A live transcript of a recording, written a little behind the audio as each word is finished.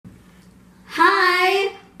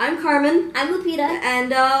I'm Carmen. I'm Lupita. And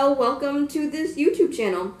welcome to this YouTube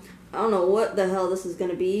channel. I don't know what the hell this is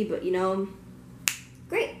gonna be, but you know,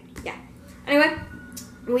 great. Yeah. Anyway,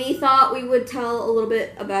 we thought we would tell a little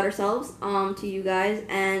bit about ourselves to you guys,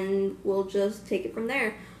 and we'll just take it from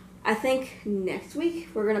there. I think next week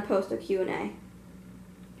we're gonna post a Q&A.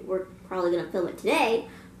 We're probably gonna film it today,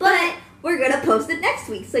 but we're gonna post it next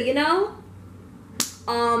week. So you know,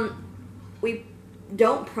 we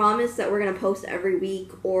don't promise that we're gonna post every week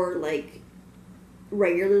or like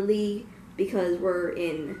regularly because we're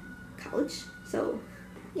in college. So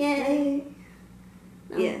yay.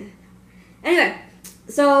 No. Yeah. Anyway,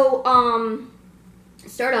 so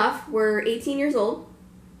start off. We're 18 years old.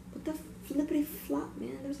 What the flippity flop,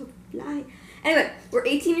 man? There's a fly. Anyway, we're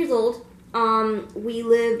 18 years old. We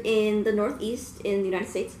live in the Northeast in the United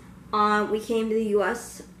States. We came to the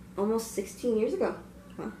U.S. almost 16 years ago.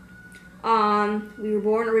 We were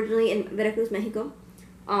born originally in Veracruz, Mexico.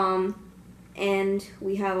 And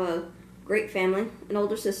we have a great family. An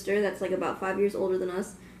older sister that's like about 5 years older than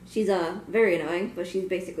us. She's very annoying, but she's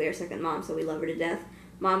basically our second mom, so we love her to death.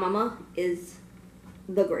 My mama is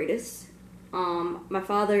the greatest. My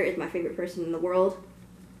father is my favorite person in the world.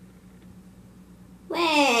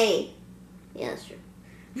 Way. Yeah, that's true.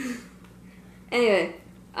 Anyway,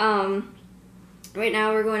 right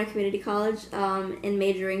now we're going to community college and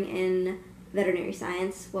majoring in veterinary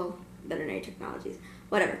science. Well, veterinary technologies,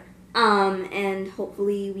 whatever. And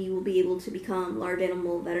hopefully we will be able to become large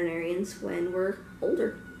animal veterinarians when we're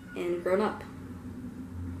older and grown up.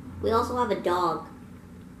 We also have a dog.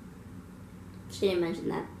 She didn't mention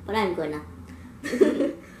that, but I'm gonna. We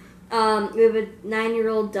have a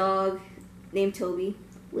 9-year-old dog named Toby.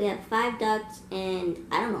 We have 5 ducks and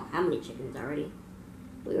I don't know how many chickens already.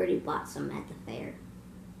 We already bought some at the fair.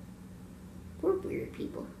 We're weird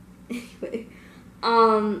people. Anyway,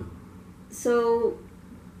 so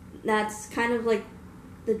that's kind of like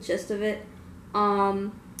the gist of it.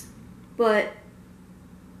 But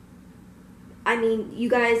I mean, you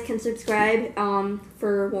guys can subscribe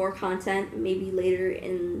for more content maybe later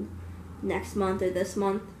in next month or this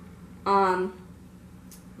month. I'm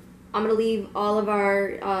gonna leave all of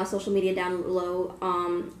our social media down below.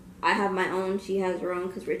 I have my own, she has her own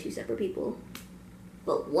because we're 2 separate people.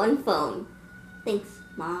 But one phone. Thanks,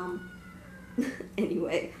 Mom.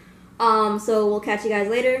 Anyway, so we'll catch you guys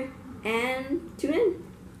later and tune in.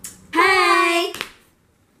 Hey!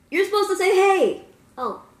 You're supposed to say hey!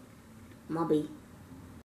 Oh, Mobby.